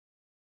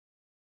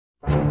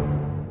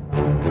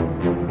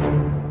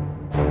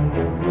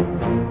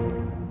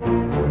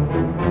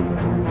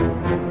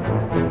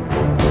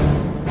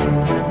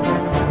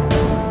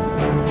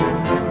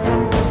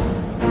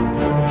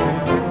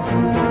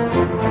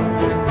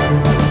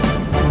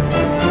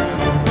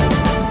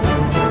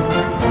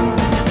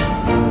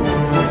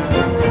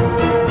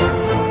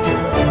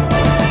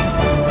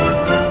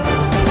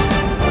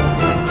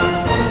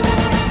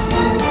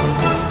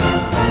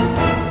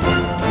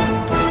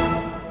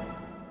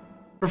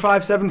For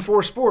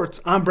 574 Sports,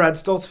 I'm Brad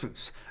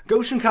Stoltzfus.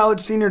 Goshen College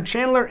senior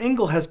Chandler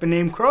Engel has been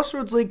named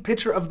Crossroads League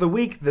Pitcher of the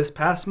Week this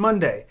past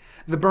Monday.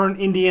 The Bern,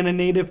 Indiana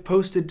native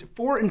posted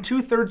 4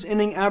 2/3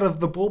 inning out of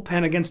the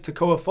bullpen against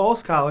Toccoa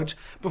Falls College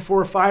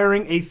before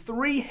firing a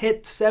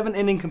 3-hit,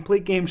 7-inning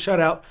complete game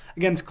shutout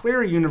against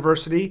Cleary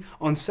University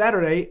on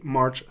Saturday,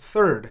 March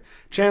 3rd.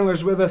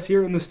 Chandler's with us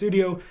here in the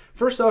studio.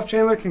 First off,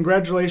 Chandler,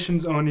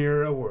 congratulations on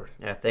your award.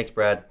 Yeah, thanks,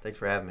 Brad. Thanks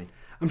for having me.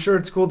 I'm sure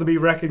it's cool to be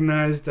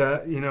recognized,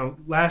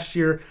 last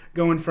year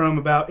going from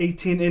about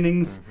 18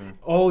 innings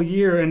all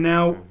year, and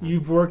now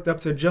you've worked up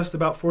to just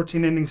about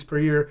 14 innings per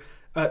year.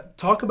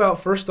 Talk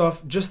about, first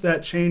off, just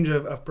that change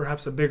of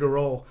perhaps a bigger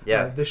role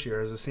this year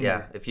as a senior.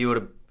 Yeah, if you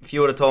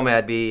would have told me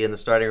I'd be in the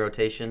starting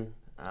rotation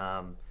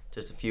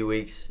just a few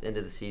weeks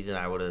into the season,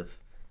 I would have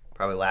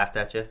probably laughed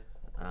at you.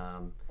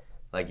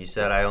 Like you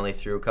said, I only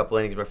threw a couple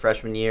innings my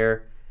freshman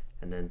year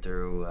and then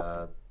threw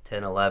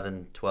 10,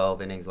 11,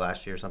 12 innings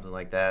last year, something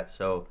like that.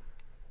 So,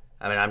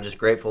 I mean, I'm just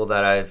grateful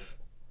that I've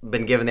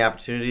been given the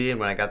opportunity, and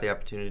when I got the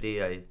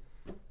opportunity, I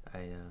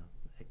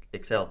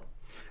excelled.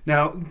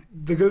 Now,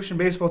 the Goshen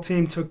baseball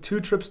team took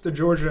 2 trips to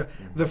Georgia.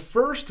 The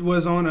first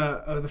was on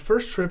the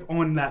first trip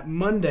on that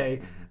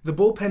Monday. The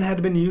bullpen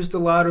had been used a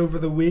lot over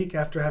the week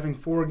after having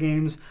 4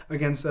 games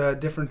against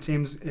different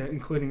teams,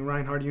 including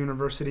Reinhardt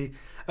University.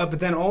 But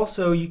then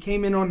also, you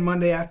came in on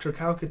Monday after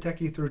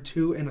Calcatechi threw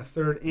 2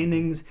 1/3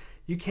 innings.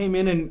 You came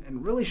in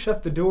and really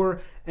shut the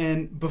door,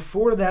 and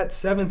before that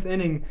 7th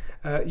inning,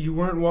 you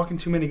weren't walking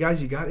too many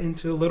guys. You got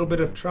into a little bit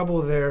of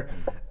trouble there.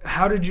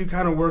 How did you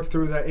kind of work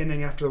through that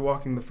inning after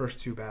walking the first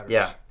 2 batters?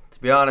 Yeah,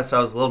 to be honest, I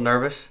was a little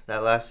nervous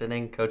that last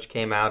inning. Coach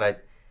came out.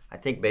 I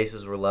think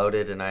bases were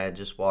loaded, and I had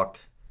just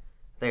walked.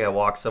 I think I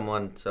walked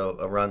someone, so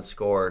a run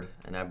scored,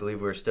 and I believe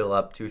we were still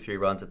up 2-3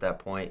 runs at that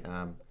point.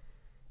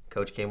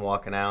 Coach came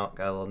walking out,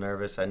 got a little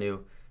nervous. I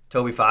knew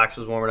Toby Fox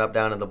was warming up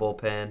down in the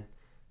bullpen.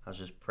 I was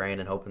just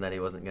praying and hoping that he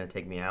wasn't going to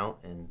take me out,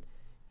 and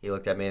he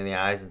looked at me in the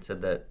eyes and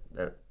said that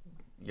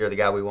you're the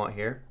guy we want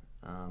here.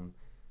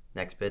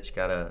 Next pitch,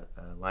 got a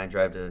line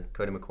drive to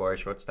Cody McQuarrie,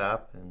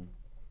 shortstop, and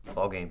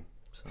ball game.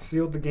 So.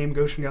 Sealed the game.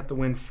 Goshen got the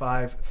win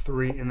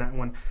 5-3 in that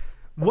one.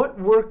 What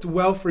worked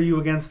well for you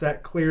against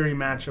that Cleary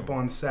matchup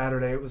on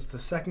Saturday? It was the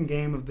second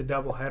game of the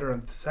doubleheader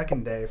of the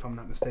second day, if I'm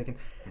not mistaken.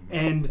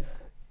 And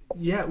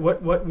yeah,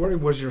 what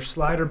was your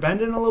slider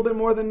bending a little bit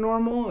more than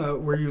normal?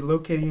 Were you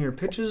locating your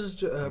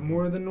pitches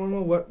more than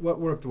normal? What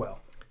worked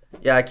well?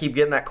 Yeah, I keep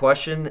getting that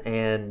question,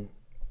 and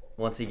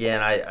once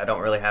again, I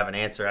don't really have an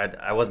answer.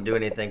 I wasn't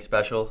doing anything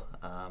special.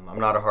 I'm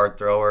not a hard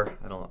thrower.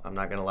 I'm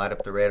not going to light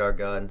up the radar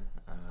gun.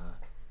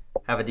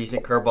 Have a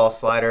decent curveball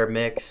slider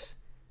mix,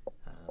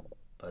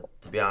 but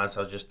to be honest,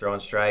 I was just throwing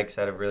strikes.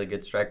 Had a really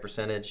good strike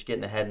percentage,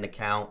 getting ahead in the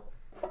count.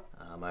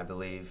 I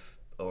believe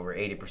over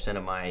 80%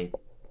 of my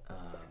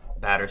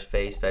batters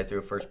faced, I threw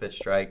a first pitch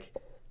strike,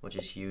 which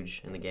is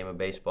huge in the game of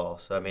baseball.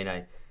 So, I mean,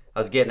 I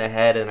was getting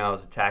ahead and I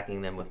was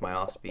attacking them with my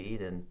off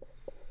speed, and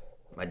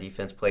my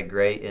defense played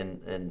great.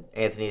 And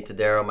Anthony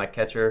Todaro, my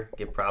catcher,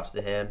 give props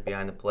to him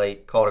behind the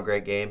plate, called a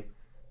great game.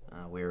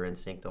 We were in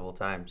sync the whole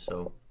time.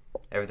 So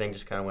everything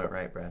just kind of went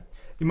right, Brad.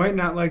 You might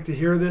not like to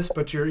hear this,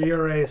 but your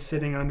ERA is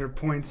sitting under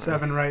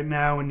 .7 right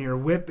now, and your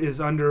WHIP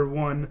is under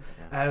 1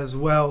 as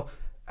well.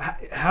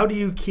 How do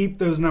you keep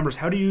those numbers?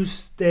 How do you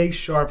stay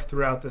sharp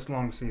throughout this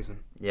long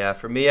season? Yeah,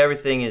 for me,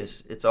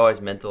 it's always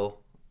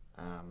mental.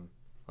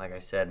 Like I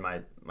said,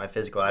 my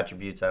physical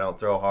attributes, I don't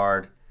throw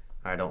hard.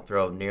 I don't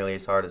throw nearly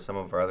as hard as some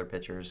of our other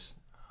pitchers.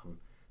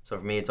 So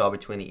for me, it's all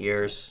between the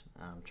ears.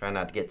 Trying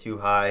not to get too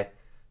high,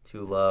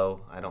 too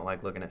low. I don't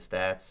like looking at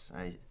stats.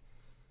 I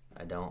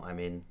don't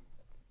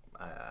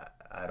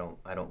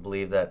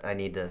believe that I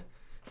need to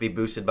be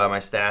boosted by my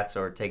stats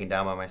or taken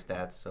down by my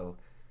stats. So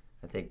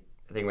I think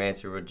my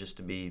answer would just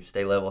to be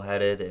stay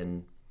level-headed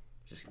and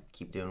just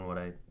keep doing what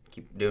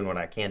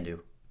I can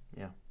do.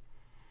 Yeah.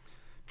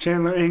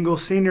 Chandler Engel,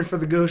 senior for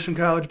the Goshen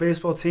College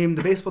baseball team.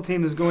 The baseball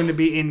team is going to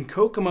be in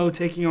Kokomo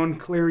taking on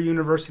Cleary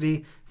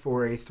University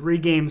for a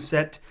 3-game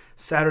set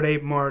Saturday,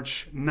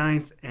 March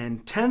 9th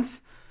and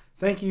 10th.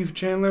 Thank you,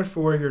 Chandler,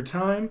 for your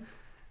time.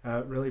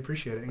 Really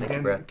appreciate it. And Thank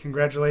you, Brad.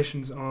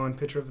 Congratulations on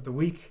Pitcher of the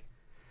Week.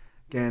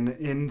 Again,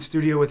 in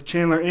studio with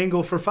Chandler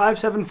Engel for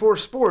 574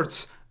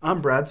 Sports,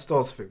 I'm Brad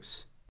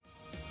Stoltzfus.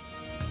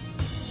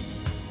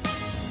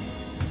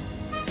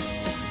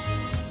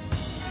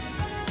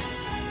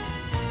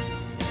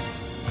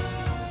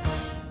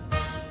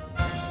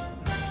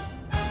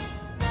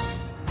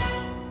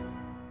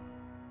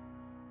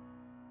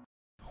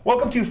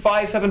 Welcome to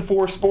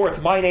 574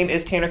 Sports. My name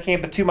is Tanner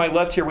Camp, and to my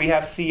left here we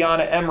have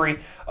Sienna Emery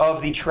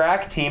of the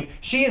track team.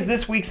 She is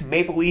this week's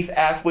Maple Leaf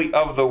Athlete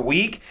of the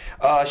Week.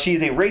 She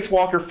is a race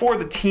walker for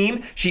the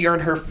team. She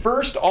earned her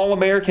first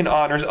All-American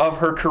honors of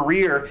her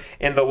career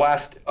in the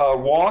last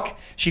walk.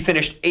 She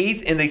finished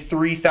 8th in the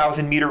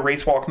 3,000-meter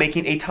race walk,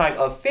 making a time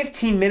of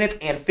 15 minutes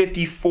and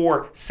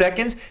 54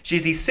 seconds.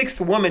 She's the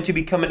 6th woman to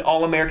become an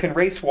All-American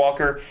race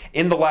walker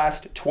in the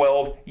last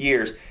 12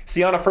 years.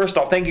 Sienna, first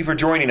off, thank you for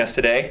joining us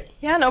today.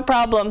 Yeah, no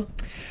problem.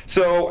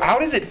 So how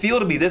does it feel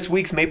to be this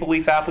week's Maple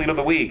Leaf Athlete of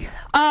the Week?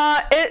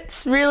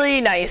 It's really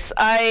nice.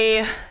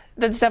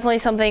 That's definitely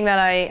something that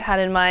I had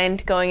in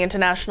mind going into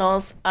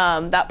nationals,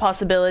 that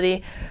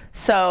possibility.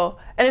 So,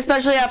 and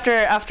especially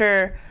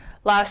after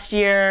last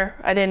year,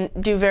 I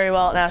didn't do very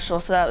well at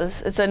nationals, so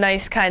it's a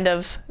nice kind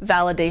of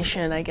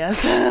validation, I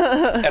guess.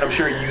 And I'm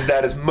sure you use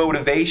that as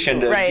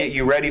motivation to get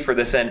you ready for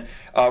this. And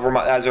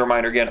as a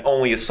reminder, again,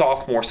 only a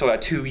sophomore, so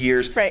 2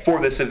 years for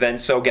this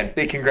event. So again,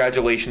 big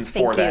congratulations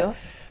for that. Thank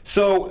you.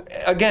 So,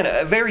 again,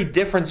 a very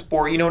different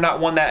sport,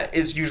 not one that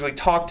is usually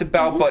talked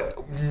about, but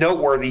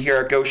noteworthy here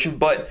at Goshen.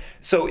 But,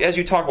 so as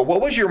you talk about, what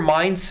was your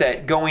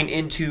mindset going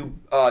into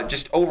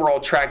just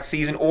overall track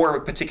season, or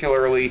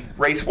particularly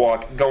race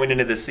walk going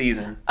into this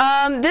season?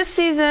 This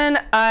season,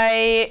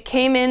 I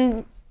came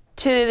into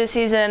the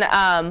season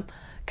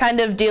kind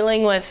of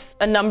dealing with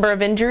a number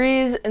of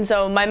injuries, and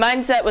so my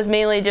mindset was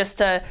mainly just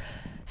to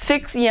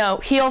fix,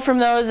 heal from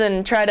those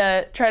and try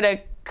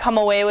to come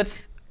away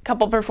with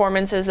couple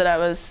performances that I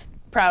was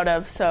proud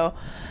of. So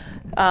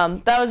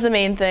that was the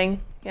main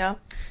thing. Yeah.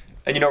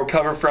 And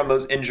recover from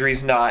those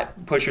injuries,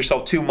 not push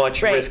yourself too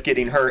much, risk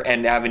getting hurt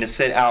and having to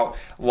sit out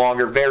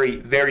longer. Very,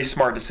 very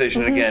smart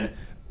decision again,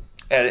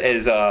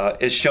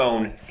 is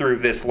shown through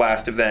this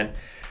last event.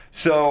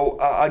 So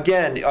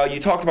again, you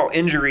talked about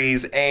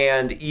injuries,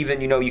 and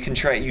even you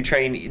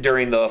train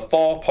during the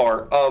fall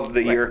part of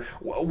the year.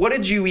 What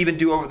did you even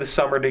do over the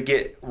summer to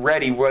get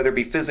ready, whether it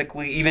be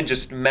physically, even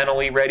just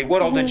mentally ready?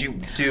 What all did you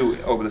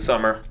do over the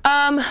summer?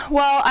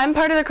 Well, I'm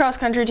part of the cross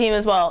country team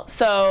as well,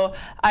 so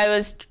I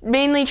was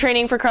mainly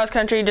training for cross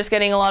country, just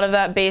getting a lot of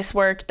that base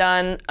work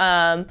done.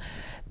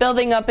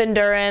 Building up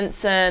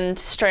endurance and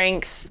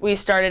strength. We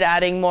started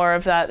adding more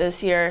of that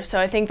this year, so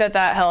I think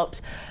that helped.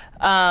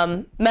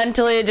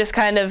 Mentally, just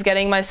kind of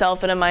getting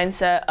myself in a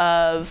mindset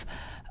of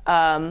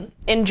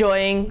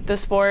enjoying the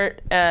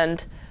sport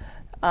and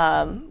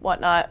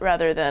whatnot,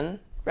 rather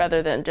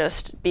than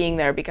just being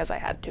there because I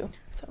had to.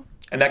 So.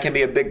 And that can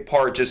be a big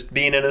part. Just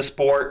being in a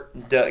sport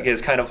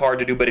is kind of hard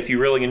to do, but if you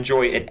really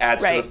enjoy it, it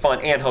adds to the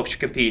fun and helps you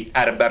compete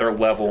at a better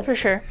level. For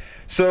sure.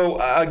 So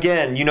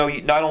again,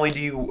 not only do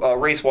you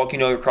race walk,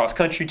 your cross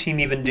country team,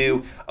 even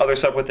do other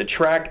stuff with the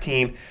track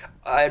team.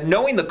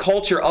 Knowing the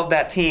culture of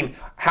that team,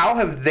 how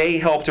have they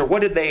helped, or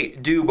what did they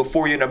do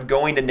before you end up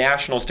going to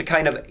nationals to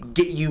kind of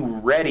get you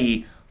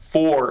ready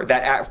for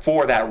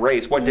that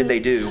race? What did they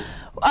do?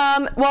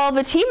 Well,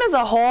 the team as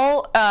a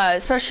whole,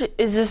 especially,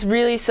 is just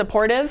really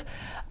supportive.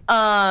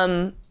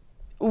 They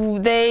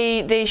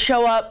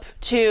show up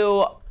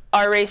to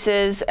our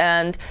races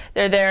and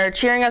they're there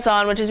cheering us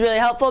on, which is really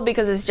helpful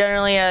because it's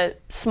generally a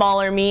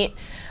smaller meet.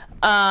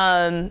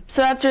 So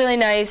that's really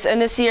nice.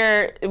 And this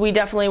year we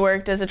definitely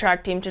worked as a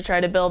track team to try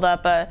to build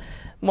up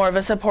more of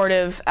a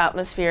supportive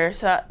atmosphere.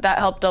 So that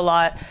helped a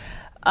lot.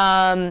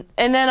 And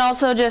then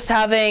also just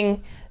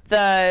having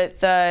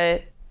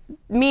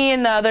me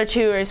and the other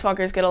two race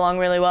walkers get along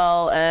really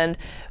well, and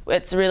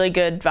it's a really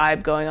good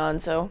vibe going on.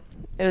 So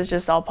it was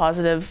just all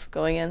positive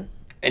going in.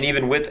 And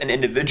even with an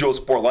individual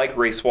sport like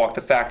race walk,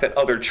 the fact that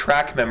other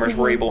track members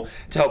were able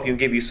to help you and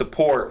give you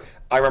support.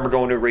 I remember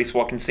going to a race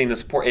walk and seeing the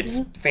support. It's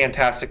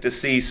fantastic to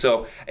see.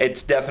 So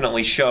it's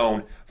definitely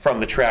shown from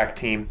the track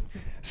team.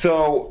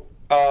 So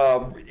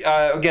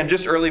again,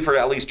 just early for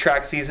at least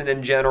track season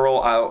in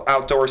general.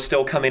 Outdoors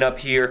still coming up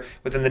here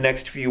within the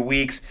next few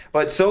weeks.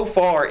 But so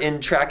far in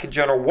track in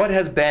general, what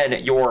has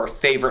been your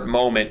favorite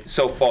moment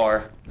so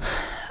far?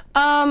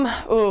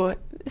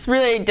 It's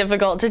really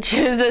difficult to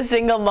choose a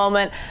single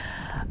moment.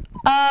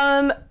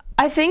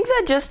 I think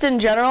that just in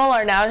general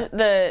are now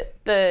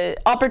the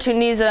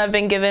opportunities that I've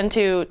been given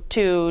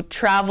to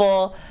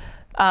travel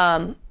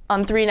on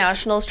 3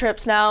 nationals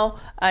trips now.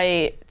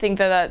 I think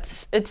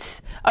that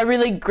it's a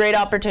really great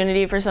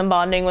opportunity for some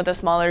bonding with a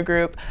smaller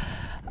group.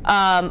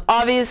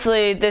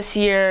 Obviously this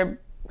year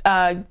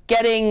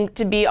getting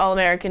to be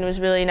All-American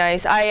was really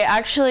nice. I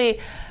actually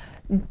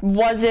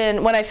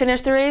when I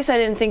finished the race, I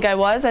didn't think I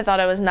was. I thought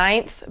I was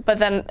 9th, but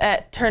then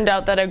it turned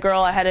out that a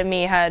girl ahead of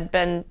me had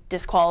been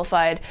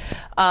disqualified.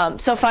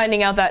 So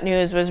finding out that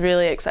news was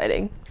really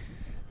exciting.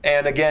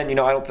 And again,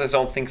 I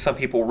don't think some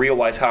people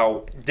realize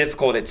how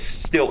difficult it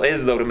still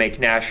is, though, to make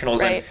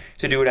nationals, and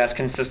to do it as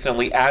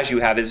consistently as you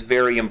have is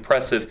very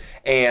impressive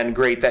and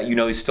great that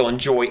you still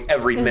enjoy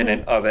every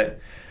minute of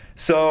it.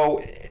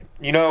 So,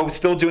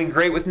 still doing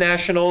great with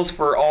nationals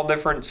for all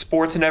different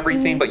sports and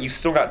everything, but you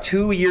still got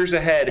 2 years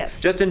ahead.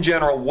 Yes. Just in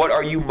general, what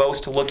are you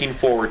most looking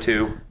forward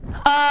to?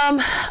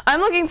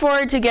 I'm looking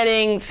forward to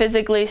getting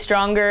physically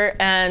stronger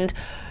and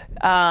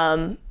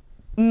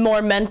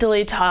more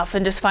mentally tough,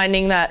 and just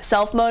finding that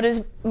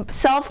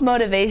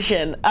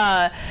self-motivation.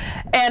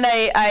 And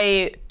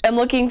I am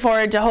looking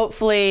forward to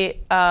hopefully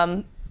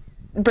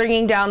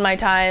bringing down my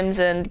times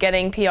and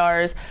getting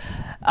PRs.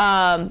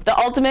 The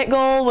ultimate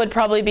goal would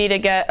probably be to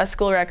get a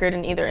school record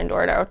in either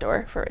indoor or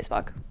outdoor for race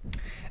walk.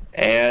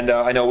 And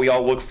I know we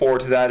all look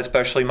forward to that,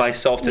 especially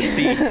myself, to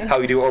see how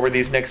you do over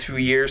these next few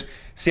years.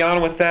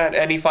 Sienna, with that,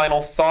 any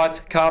final thoughts,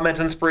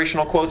 comments,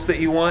 inspirational quotes that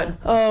you want?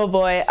 Oh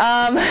boy.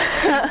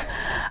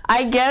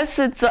 I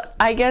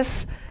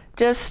guess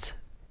just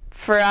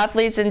for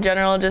athletes in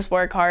general, just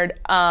work hard.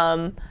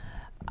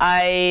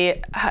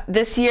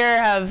 This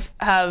year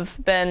have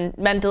been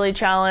mentally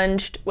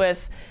challenged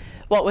with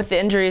the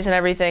injuries and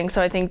everything.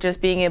 So I think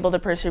just being able to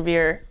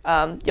persevere,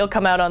 you'll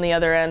come out on the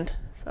other end.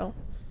 So.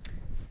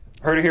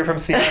 Heard it here from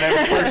Sienna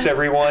first,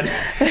 everyone.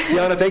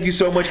 Sienna, thank you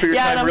so much for your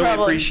time. No really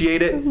problem.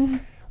 appreciate it.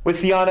 With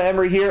Sienna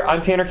Emery here,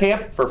 I'm Tanner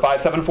Camp for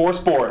 574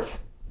 Sports.